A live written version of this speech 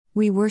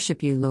We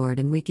worship you, Lord,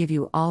 and we give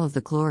you all of the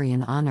glory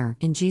and honor,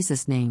 in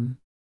Jesus' name.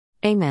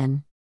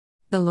 Amen.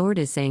 The Lord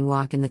is saying,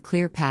 walk in the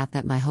clear path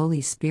that my Holy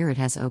Spirit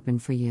has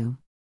opened for you.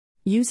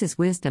 Use His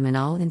wisdom in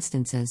all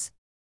instances.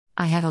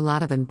 I have a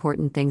lot of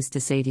important things to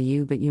say to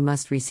you, but you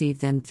must receive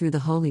them through the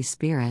Holy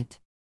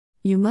Spirit.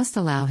 You must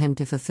allow Him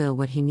to fulfill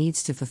what He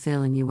needs to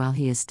fulfill in you while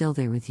He is still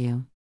there with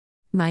you.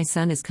 My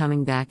Son is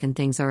coming back and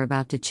things are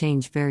about to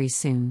change very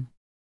soon.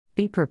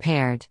 Be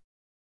prepared.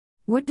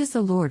 What does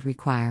the Lord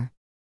require?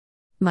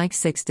 Micah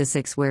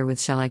 6:6 Wherewith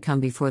shall I come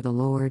before the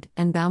Lord,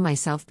 and bow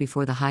myself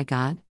before the high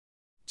God?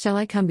 Shall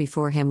I come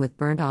before Him with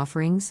burnt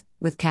offerings,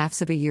 with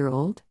calves of a year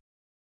old?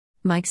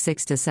 Micah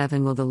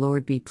 6:7 Will the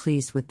Lord be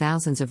pleased with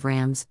thousands of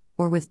rams,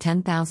 or with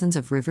 10,000s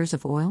of rivers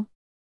of oil?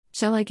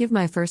 Shall I give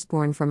my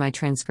firstborn for my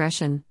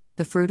transgression,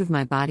 the fruit of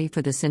my body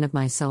for the sin of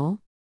my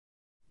soul?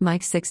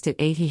 Micah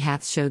 6:8 He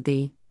hath showed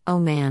thee, O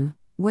man,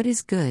 what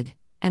is good,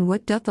 and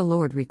what doth the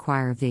Lord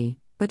require of thee,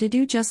 but to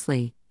do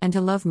justly, and to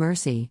love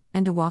mercy,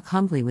 and to walk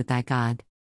humbly with thy God.